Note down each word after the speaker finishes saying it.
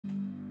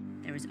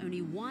There is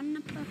only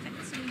one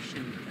perfect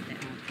solution, but there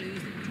are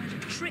clues that try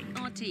to trick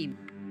our team.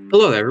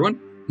 Hello there, everyone.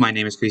 My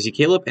name is Crazy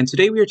Caleb, and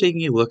today we are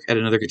taking a look at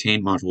another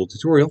KTANE module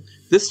tutorial.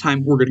 This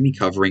time we're going to be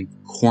covering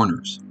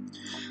corners.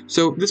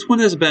 So this one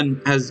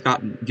has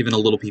gotten given a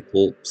little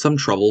people some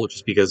trouble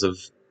just because of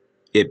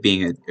it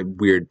being a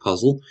weird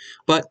puzzle.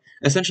 But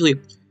essentially,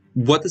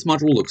 what this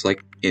module looks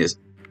like is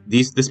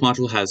this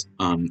module has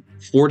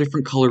 4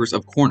 different colors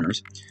of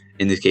corners,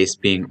 in this case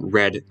being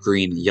red,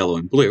 green, yellow,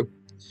 and blue.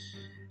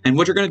 And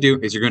what you're going to do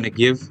is you're going to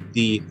give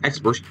the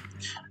expert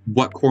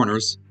what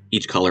corners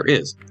each color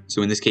is.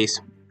 So in this case,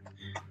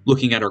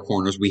 looking at our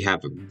corners, we have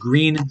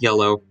green,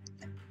 yellow,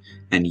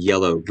 and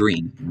yellow,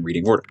 green in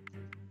reading order.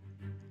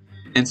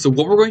 And so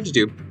what we're going to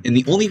do, and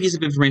the only piece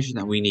of information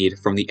that we need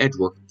from the edge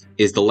work,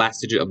 is the last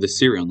digit of the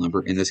serial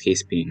number, in this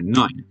case being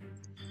 9.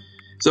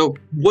 So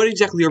what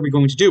exactly are we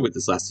going to do with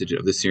this last digit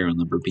of the serial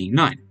number being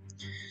 9?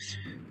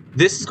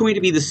 This is going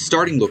to be the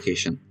starting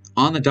location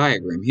on the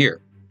diagram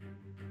here.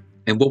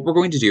 And what we're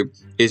going to do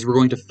is we're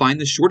going to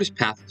find the shortest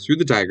path through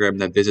the diagram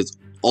that visits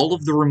all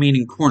of the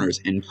remaining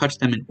corners and touch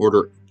them in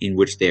order in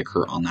which they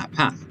occur on that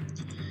path.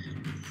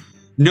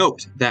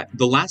 Note that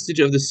the last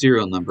digit of the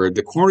serial number,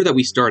 the corner that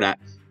we start at,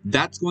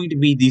 that's going to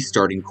be the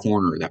starting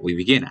corner that we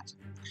begin at.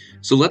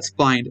 So let's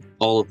find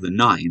all of the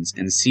 9s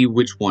and see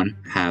which one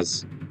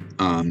has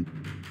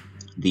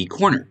the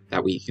corner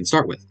that we can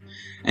start with.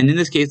 And in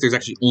this case, there's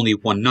actually only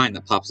one 9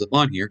 that pops up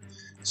on here.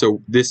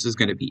 So this is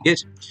going to be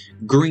it.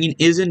 Green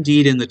is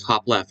indeed in the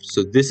top left,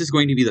 so this is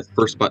going to be the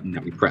first button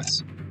that we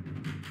press,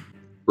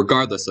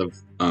 regardless of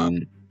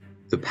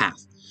the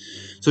path.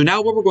 So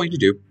now what we're going to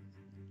do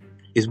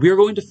is we're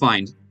going to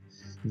find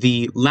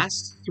the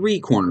last 3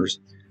 corners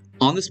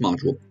on this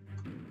module,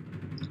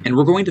 and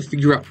we're going to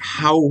figure out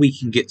how we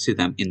can get to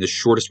them in the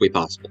shortest way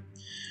possible.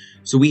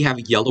 So we have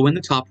yellow in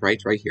the top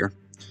right here,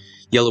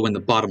 yellow in the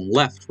bottom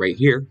left right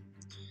here,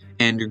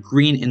 and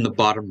green in the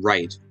bottom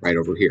right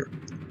over here.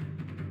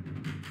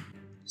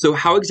 So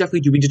how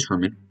exactly do we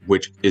determine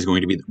which is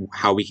going to be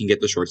how we can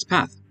get the shortest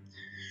path?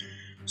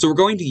 So we're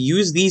going to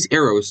use these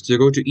arrows to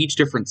go to each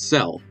different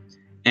cell,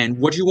 and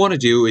what you want to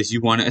do is you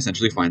want to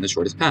essentially find the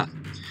shortest path.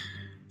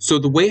 So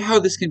the way how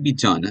this can be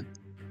done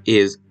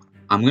is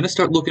I'm going to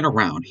start looking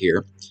around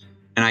here,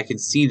 and I can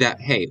see that,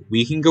 hey,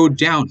 we can go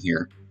down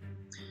here,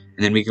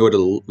 and then we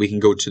can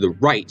go to the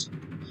right,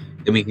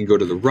 then we can go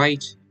to the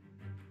right.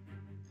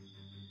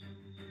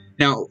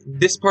 Now,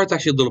 this part's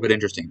actually a little bit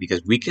interesting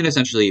because we can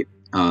essentially,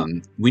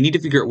 we need to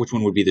figure out which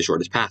one would be the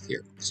shortest path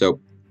here. So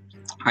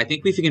I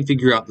think we can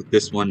figure out that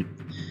this one,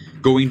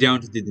 going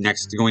down to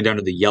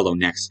the yellow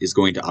next, is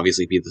going to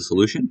obviously be the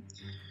solution.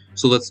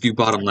 So let's do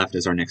bottom left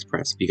as our next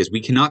press, because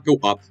we cannot go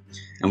up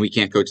and we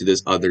can't go to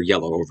this other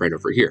yellow right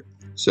over here.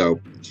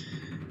 So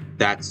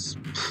that's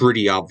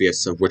pretty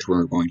obvious of which one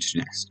we're going to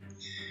next.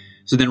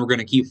 So then we're going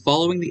to keep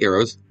following the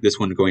arrows, this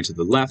one going to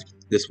the left,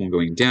 this one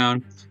going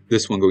down,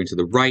 this one going to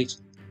the right,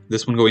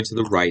 this one going to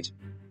the right.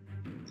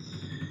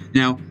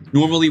 Now,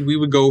 normally we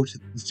would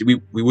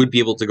be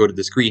able to go to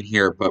the screen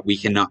here, but we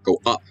cannot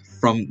go up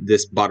from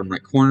this bottom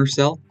right corner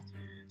cell,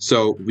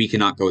 so we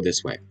cannot go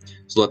this way.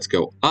 So let's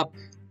go up,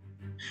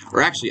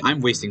 or actually, I'm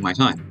wasting my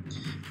time.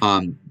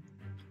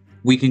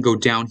 We can go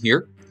down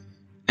here,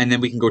 and then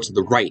we can go to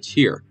the right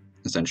here,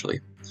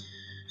 essentially.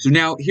 So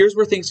now, here's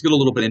where things get a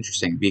little bit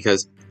interesting,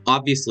 because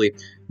obviously,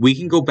 we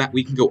can go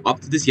up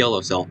to this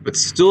yellow cell, but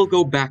still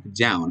go back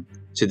down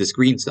to this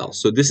green cell.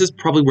 So this is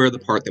probably where the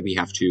part that we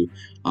have to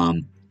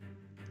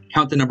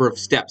count the number of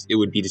steps it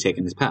would be to take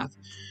in this path.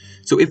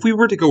 So if we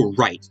were to go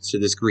right to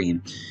this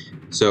green,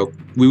 so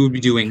we would be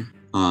doing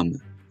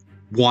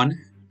 1,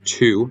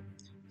 2,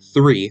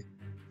 3,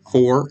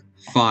 4,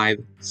 5,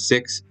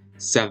 6,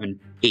 7,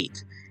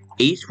 8.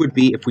 8 would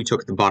be if we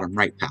took the bottom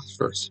right path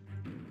first.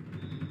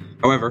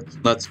 However,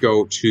 let's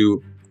go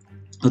to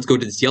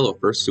this yellow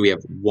first. So we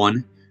have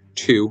 1,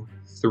 2,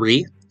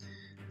 3,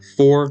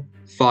 4,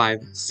 5,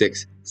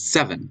 6,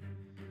 7.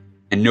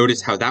 And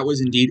notice how that was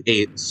indeed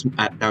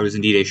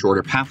a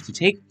shorter path to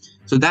take.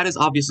 So that is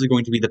obviously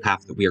going to be the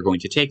path that we are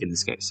going to take in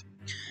this case.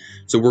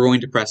 So we're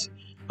going to press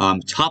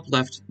top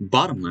left,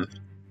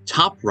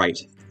 top right,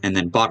 and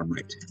then bottom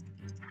right.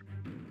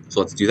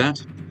 So let's do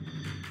that.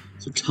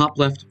 So top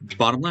left,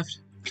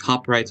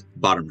 top right,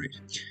 bottom right.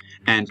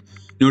 And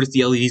notice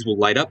the LEDs will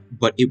light up,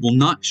 but it will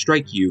not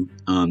strike you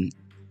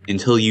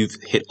until you've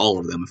hit all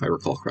of them, if I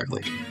recall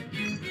correctly.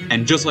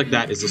 And just like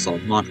that is the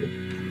solved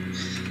module.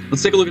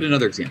 Let's take a look at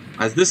another example,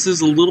 as this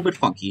is a little bit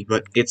funky,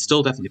 but it's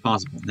still definitely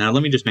possible. Now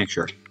let me just make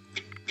sure.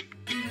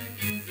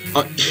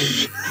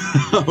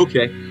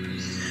 Okay.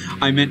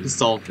 I meant to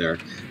solve there,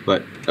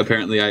 but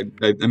apparently I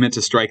meant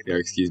to strike there,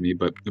 excuse me,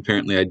 but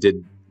apparently I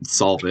did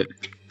solve it.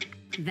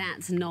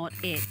 That's not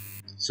it.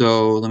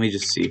 So let me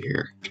just see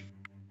here.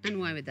 And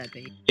why would that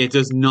be? It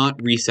does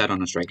not reset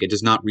on a strike. It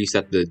does not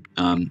reset the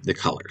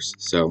colors.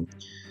 So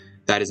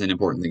that is an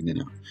important thing to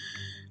know.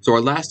 So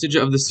our last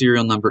digit of the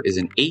serial number is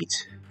an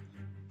 8.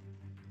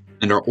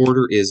 And our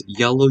order is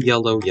yellow,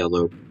 yellow,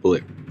 yellow, blue.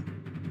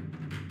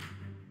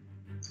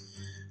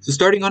 So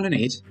starting on an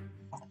 8,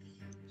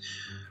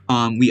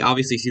 we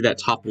obviously see that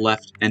top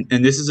left, and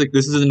this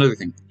is another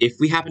thing. If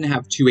we happen to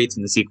have two 8s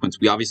in the sequence,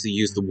 we obviously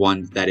use the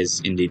one that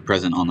is indeed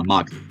present on the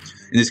module.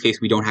 In this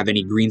case, we don't have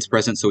any greens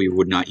present, so we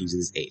would not use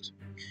this 8.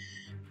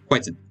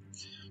 Quite simple.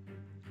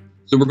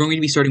 So we're going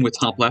to be starting with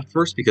top left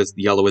first, because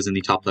the yellow is in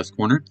the top left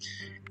corner.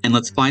 And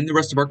let's find the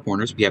rest of our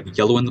corners. We have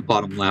yellow in the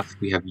bottom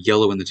left, we have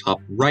yellow in the top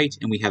right,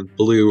 and we have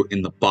blue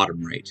in the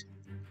bottom right.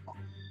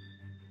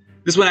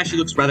 This one actually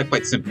looks rather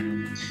quite simple.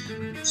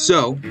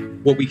 So,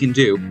 what we can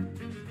do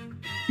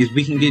is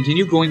we can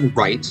continue going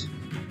right,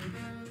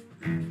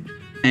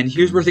 and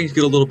here's where things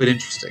get a little bit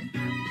interesting.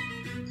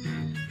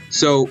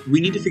 So, we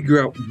need to figure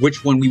out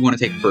which one we want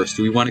to take first.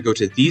 Do we want to go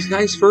to these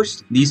guys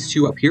first, these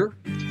two up here,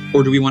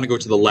 or do we want to go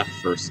to the left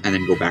first and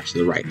then go back to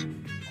the right?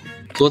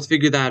 So let's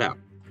figure that out.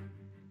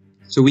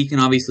 So we can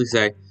obviously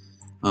say,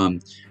 so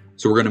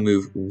we're going to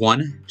move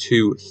 1,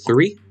 2,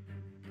 3,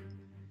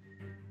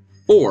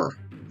 4,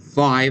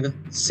 5,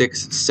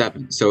 6,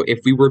 7. So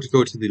if we were to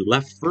go to the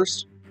left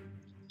first,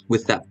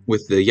 with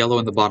the yellow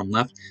in the bottom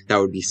left, that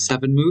would be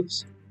 7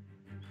 moves.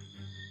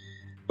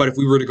 But if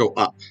we were to go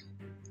up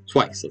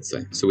twice, let's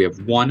say, so we have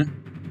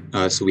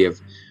 1, so we have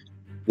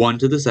 1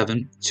 to the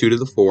 7, 2 to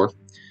the 4,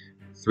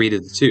 3 to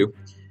the 2,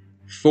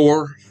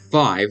 4,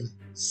 5,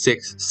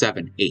 6,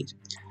 7, 8.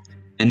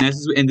 And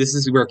this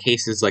is where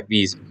cases like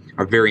these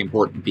are very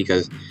important,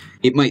 because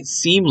it might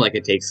seem like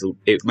it takes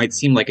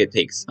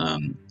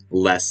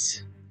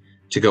less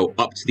to go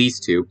up to these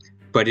two,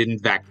 but it in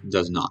fact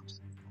does not.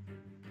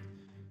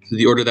 So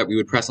the order that we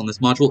would press on this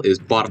module is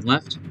bottom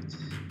left,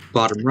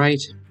 bottom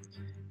right,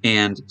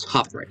 and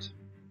top right.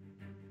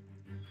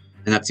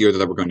 And that's the order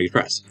that we're going to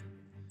press.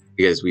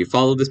 Because we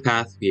follow this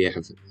path, we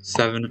have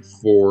 7,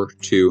 4,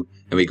 2,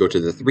 and we go to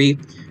the 3.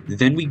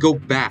 Then we go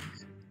back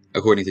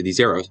according to these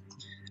arrows.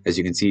 As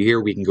you can see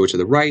here, we can go to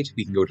the right,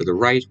 we can go to the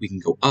right, we can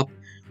go up,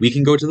 we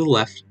can go to the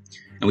left,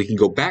 and we can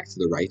go back to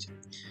the right,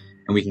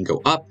 and we can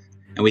go up,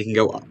 and we can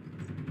go up.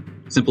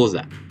 Simple as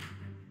that.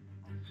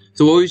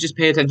 So always just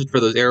pay attention for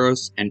those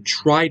arrows, and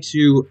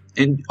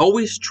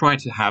always try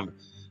to have,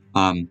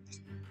 to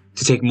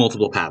take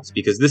multiple paths,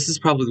 because this is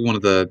probably one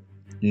of the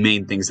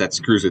main things that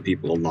screws with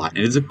people a lot,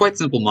 and it's a quite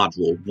simple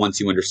module once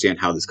you understand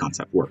how this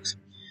concept works.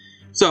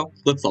 So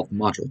let's solve the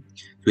module.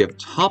 So we have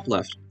top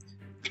left,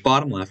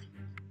 bottom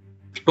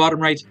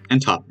right,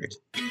 and top right.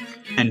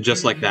 And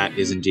just like that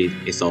is indeed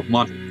a solved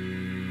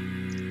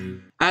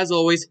module. As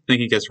always,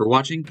 thank you guys for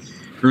watching.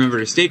 Remember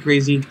to stay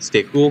crazy,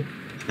 stay cool,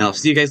 and I'll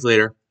see you guys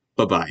later.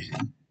 Bye-bye.